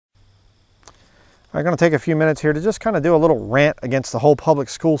I'm going to take a few minutes here to just kind of do a little rant against the whole public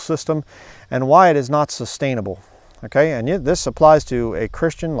school system and why it is not sustainable. Okay, and this applies to a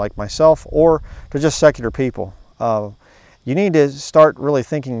Christian like myself or to just secular people. You need to start really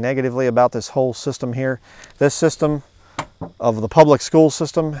thinking negatively about this whole system here. This system of the public school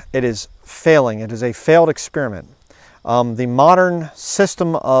system, it is failing. It is a failed experiment. The modern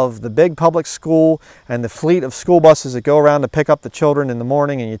system of the big public school and the fleet of school buses that go around to pick up the children in the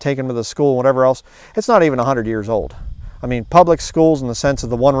morning and you take them to the school and whatever else, it's not even 100 years old. I mean, public schools in the sense of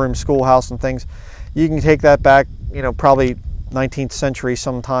the one-room schoolhouse and things, you can take that back, you know, probably 19th century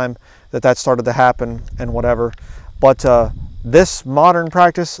sometime that started to happen and whatever. But this modern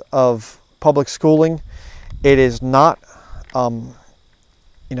practice of public schooling, it is not,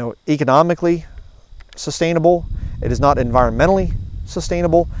 you know, economically sustainable. It is not environmentally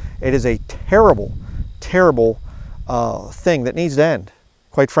sustainable. It is a terrible, terrible thing that needs to end,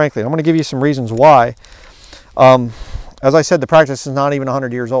 quite frankly. I'm going to give you some reasons why. As I said, the practice is not even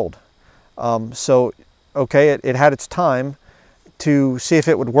 100 years old. So, okay, it had its time to see if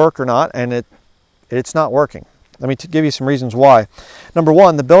it would work or not, and it's not working. Let me give you some reasons why. Number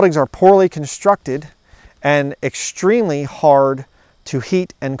one, the buildings are poorly constructed and extremely hard to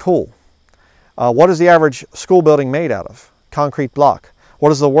heat and cool. What is the average school building made out of? Concrete block.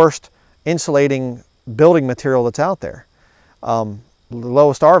 What is the worst insulating building material that's out there? The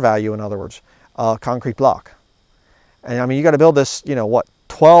lowest R value, in other words, concrete block. And I mean, you got to build this, you know, what,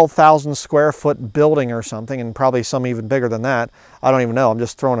 12,000 square foot building or something, and probably some even bigger than that. I don't even know. I'm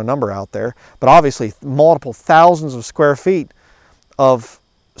just throwing a number out there. But obviously, multiple thousands of square feet of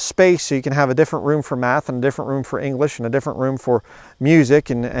space, so you can have a different room for math and a different room for English and a different room for music,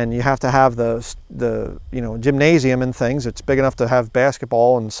 and you have to have the you know, gymnasium and things. It's big enough to have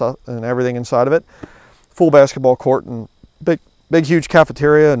basketball and everything inside of it, full basketball court and big huge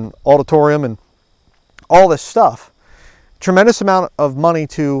cafeteria and auditorium and all this stuff. Tremendous amount of money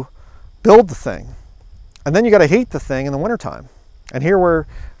to build the thing, and then you got to heat the thing in the wintertime. And here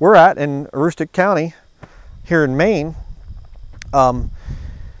we're at in Aroostook County here in Maine,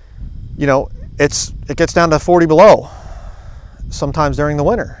 you know, it gets down to 40 below sometimes during the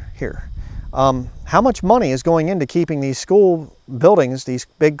winter here. How much money is going into keeping these school buildings, these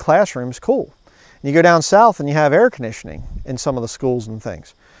big classrooms, cool? And you go down south and you have air conditioning in some of the schools and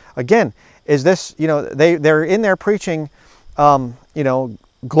things. Again, is this, you know, they're in there preaching, you know,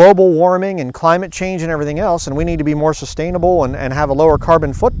 global warming and climate change and everything else, and we need to be more sustainable and have a lower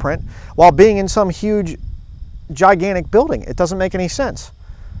carbon footprint while being in some huge, gigantic building. It doesn't make any sense.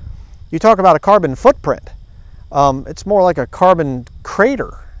 You talk about a carbon footprint, it's more like a carbon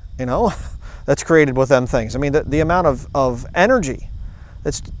crater, you know, that's created with them things. I mean, the amount of energy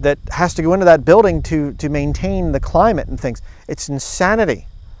that has to go into that building to maintain the climate and things, it's insanity.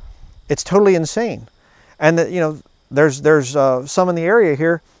 It's totally insane. And you know, there's some in the area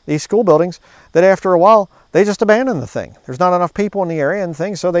here, these school buildings, that after a while they just abandon the thing. There's not enough people in the area and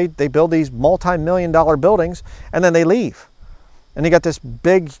things, so they build these multi-million-dollar buildings and then they leave. And you got this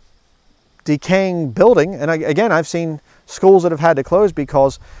big decaying building. And again, I've seen schools that have had to close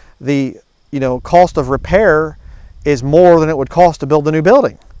because the, you know, cost of repair is more than it would cost to build a new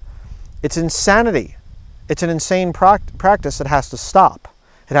building. It's insanity. It's an insane practice that has to stop.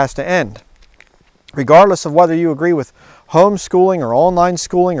 It has to end. Regardless of whether you agree with homeschooling or online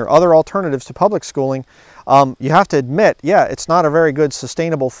schooling or other alternatives to public schooling, you have to admit, yeah, it's not a very good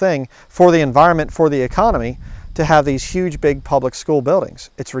sustainable thing for the environment, for the economy, to have these huge, big public school buildings.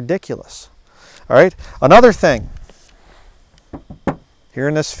 It's ridiculous. All right. Another thing, here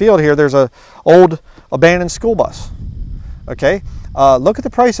in this field here, there's a old abandoned school bus. Okay. Look at the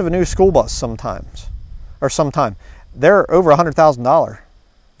price of a new school bus sometime. They're over $100,000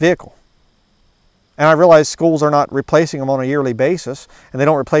 vehicle. And I realize schools are not replacing them on a yearly basis, and they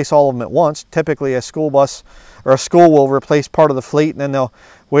don't replace all of them at once. Typically a school bus or a school will replace part of the fleet, and then they'll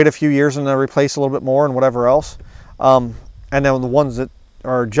wait a few years and they'll replace a little bit more and whatever else. And then the ones that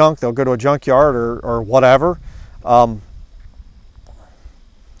are junk, they'll go to a junkyard or whatever.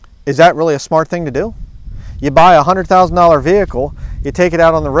 Is that really a smart thing to do? You buy a $100,000 vehicle, you take it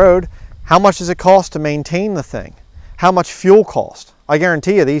out on the road. How much does it cost to maintain the thing? How much fuel cost? I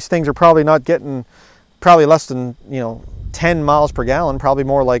guarantee you these things are probably not getting, probably less than, you know, 10 miles per gallon, probably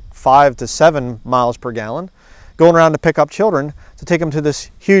more like 5 to 7 miles per gallon, going around to pick up children to take them to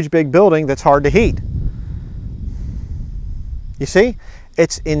this huge big building that's hard to heat. You see,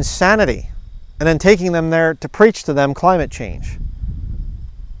 it's insanity. And then taking them there to preach to them climate change.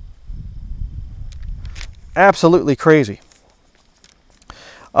 Absolutely crazy.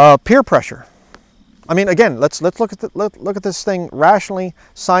 Peer pressure. I mean, again, let's look at this thing rationally,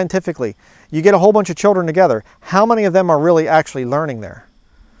 scientifically. you get a whole bunch of children together. How many of them are really actually learning there?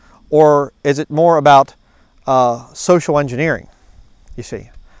 Or is it more about social engineering? You see,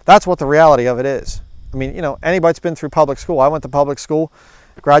 that's what the reality of it is. I mean, you know, anybody that's been through public school, I went to public school,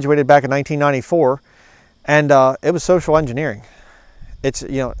 graduated back in 1994, and it was social engineering. It's,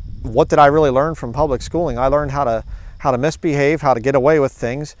 you know, what did I really learn from public schooling? I learned how to misbehave, how to get away with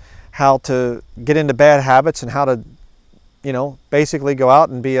things, how to get into bad habits, and how to, you know, basically go out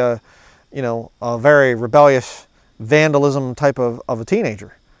and be a, you know, a very rebellious vandalism type of a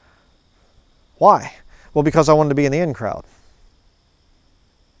teenager. Why? Well, because I wanted to be in the in crowd.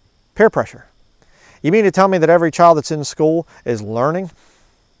 Peer pressure. You mean to tell me that every child that's in school is learning?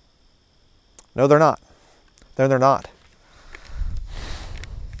 No, they're not. No, they're not.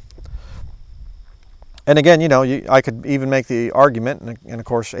 And again, you know, I could even make the argument, and of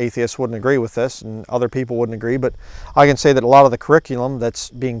course atheists wouldn't agree with this and other people wouldn't agree, but I can say that a lot of the curriculum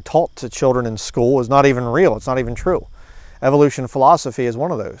that's being taught to children in school is not even real. It's not even true. Evolution philosophy is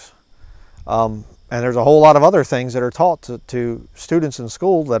one of those. And there's a whole lot of other things that are taught to students in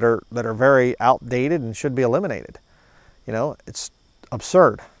school that are very outdated and should be eliminated. You know, it's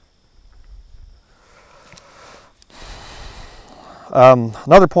absurd.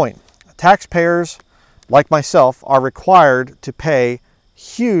 Another point, taxpayers like myself are required to pay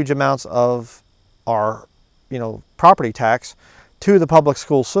huge amounts of our, you know, property tax to the public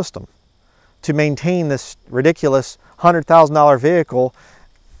school system to maintain this ridiculous $100,000 vehicle,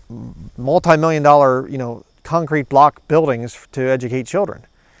 multi-million dollar, you know, concrete block buildings to educate children.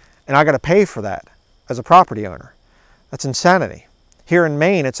 And I got to pay for that as a property owner. That's insanity. Here in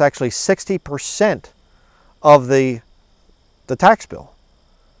Maine, it's actually 60% of the tax bill.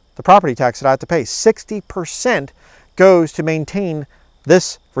 The property tax that I have to pay, 60% goes to maintain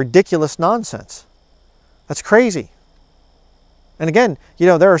this ridiculous nonsense. That's crazy. And again, you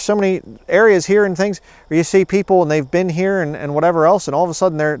know, there are so many areas here and things where you see people and they've been here and whatever else, and all of a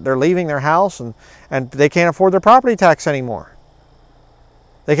sudden they're leaving their house and they can't afford their property tax anymore.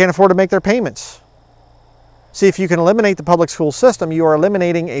 They can't afford to make their payments. See, if you can eliminate the public school system, you are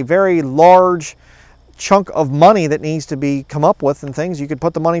eliminating a very large chunk of money that needs to be come up with and things. You could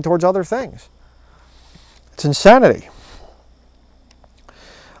put the money towards other things. It's insanity.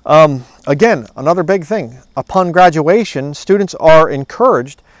 Again, another big thing. Upon graduation, students are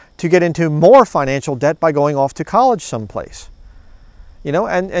encouraged to get into more financial debt by going off to college someplace. You know,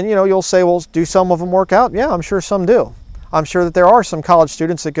 and you know, you'll say, well, do some of them work out? Yeah, I'm sure some do. I'm sure that there are some college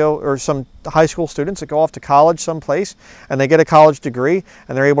students that go, or some high school students that go off to college someplace and they get a college degree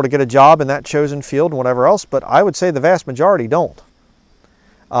and they're able to get a job in that chosen field and whatever else, but I would say the vast majority don't.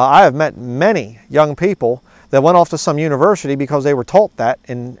 I have met many young people that went off to some university because they were taught that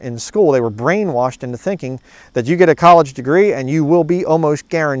in school. They were brainwashed into thinking that you get a college degree and you will be almost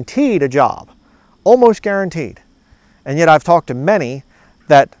guaranteed a job. Almost guaranteed. And yet I've talked to many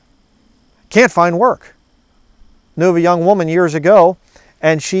that can't find work. Knew of a young woman years ago,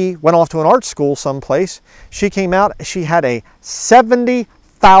 and she went off to an art school someplace. She came out, she had a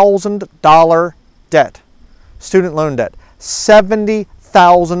 $70,000 debt, student loan debt,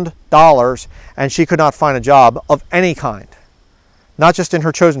 $70,000, and she could not find a job of any kind, not just in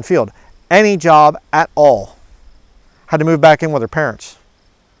her chosen field, any job at all. Had to move back in with her parents.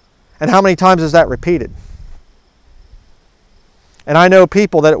 And how many times is that repeated? And I know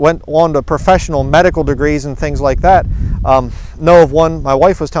people that went on to professional medical degrees and things like that. Know of one my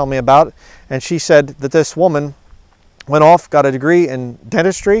wife was telling me about, and she said that this woman went off, got a degree in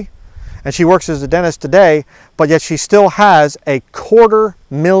dentistry, and she works as a dentist today, but yet she still has a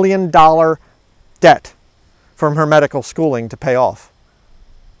 $250,000 debt from her medical schooling to pay off.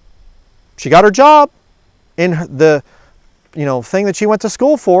 She got her job in the, you know, thing that she went to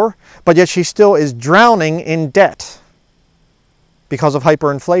school for, but yet she still is drowning in debt. Because of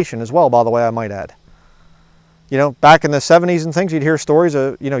hyperinflation as well, by the way, I might add. You know, back in the 70s and things, you'd hear stories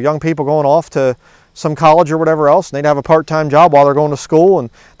of, you know, young people going off to some college or whatever else, and they'd have a part-time job while they're going to school, and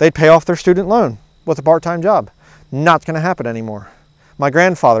they'd pay off their student loan with a part-time job. Not going to happen anymore. My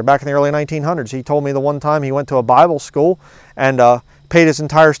grandfather, back in the early 1900s, he told me the one time he went to a Bible school and paid his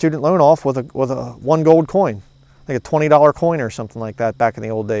entire student loan off with a one gold coin, like a $20 coin or something like that back in the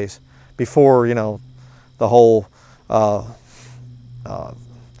old days, before, you know, the whole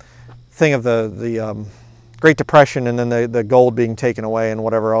thing of the Great Depression and then the gold being taken away and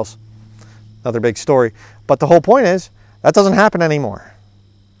whatever else. Another big story. But the whole point is, that doesn't happen anymore.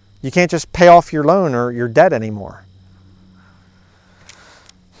 You can't just pay off your loan or your debt anymore.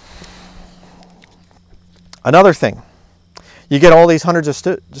 Another thing, you get all these hundreds of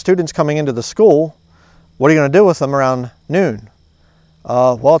students coming into the school. What are you going to do with them around noon?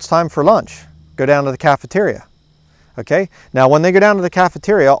 Well, it's time for lunch. Go down to the cafeteria. Okay, now when they go down to the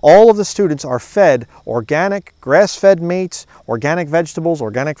cafeteria, all of the students are fed organic, grass-fed meats, organic vegetables,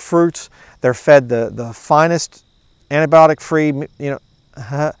 organic fruits. They're fed the finest antibiotic-free,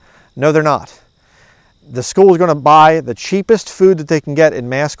 no, they're not. The school is going to buy the cheapest food that they can get in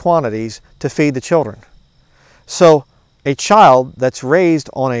mass quantities to feed the children. So a child that's raised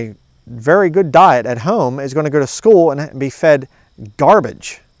on a very good diet at home is going to go to school and be fed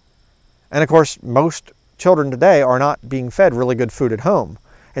garbage. And of course, most children today are not being fed really good food at home.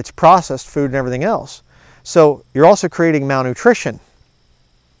 It's processed food and everything else. So you're also creating malnutrition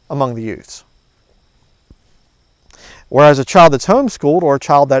among the youths. Whereas a child that's homeschooled or a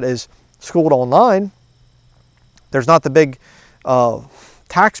child that is schooled online, there's not the big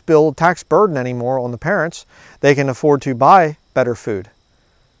tax burden anymore on the parents. They can afford to buy better food.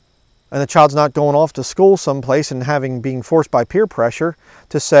 And the child's not going off to school someplace and being forced by peer pressure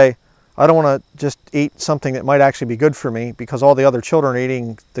to say, I don't want to just eat something that might actually be good for me because all the other children are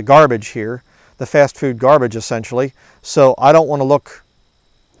eating the garbage here, the fast food garbage essentially. So I don't want to look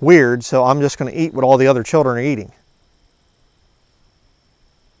weird, so I'm just going to eat what all the other children are eating.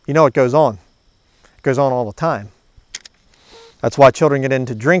 You know it goes on. It goes on all the time. That's why children get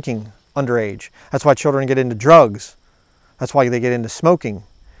into drinking underage. That's why children get into drugs. That's why they get into smoking.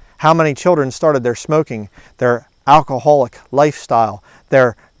 How many children started their smoking, their alcoholic lifestyle,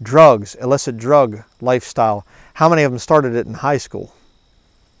 their drugs, illicit drug lifestyle? How many of them started it in high school?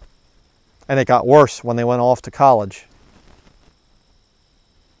 And it got worse when they went off to college.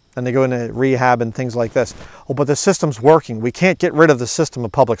 And they go into rehab and things like this. Oh, but the system's working. We can't get rid of the system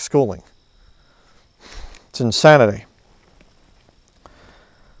of public schooling. It's insanity.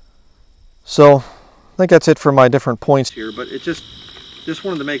 So I think that's it for my different points here, but it just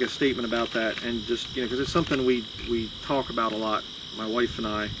wanted to make a statement about that, and just, because it's something we talk about a lot, my wife and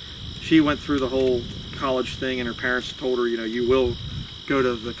I. She went through the whole college thing, and her parents told her, you will go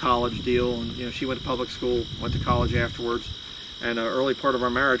to the college deal, and she went to public school, went to college afterwards. And early part of our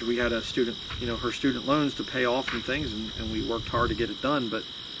marriage, we had a student, her student loans to pay off and things, and we worked hard to get it done. But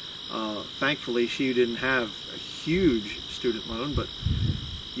thankfully, she didn't have a huge student loan, but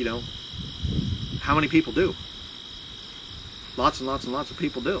how many people do? Lots and lots and lots of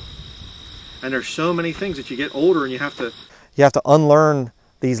people do. And there's so many things that you get older and you have to unlearn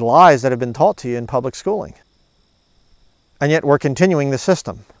these lies that have been taught to you in public schooling. And yet we're continuing the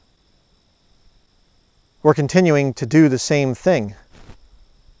system. We're continuing to do the same thing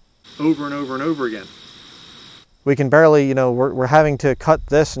over and over and over again. We can barely, we're having to cut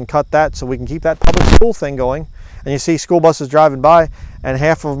this and cut that so we can keep that public school thing going. And you see school buses driving by, and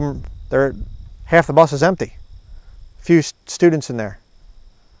half the bus is empty. Few students in there.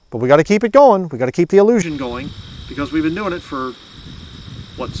 But we got to keep it going. We got to keep the illusion going, because we've been doing it for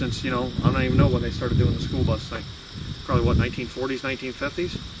since I don't even know when they started doing the school bus thing. Probably 1940s,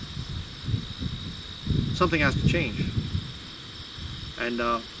 1950s. Something has to change. And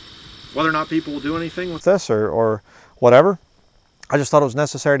whether or not people will do anything with this or whatever, I just thought it was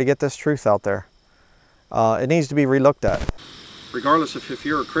necessary to get this truth out there. It needs to be relooked at. Regardless of if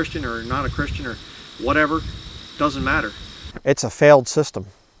you're a Christian or not a Christian or whatever, doesn't matter. It's a failed system.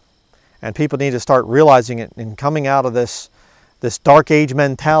 And people need to start realizing it and coming out of this dark age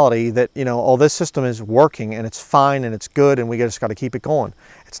mentality that, this system is working and it's fine and it's good and we just got to keep it going.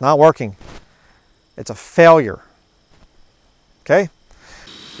 It's not working. It's a failure. Okay?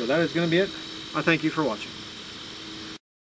 So that is going to be it. I thank you for watching.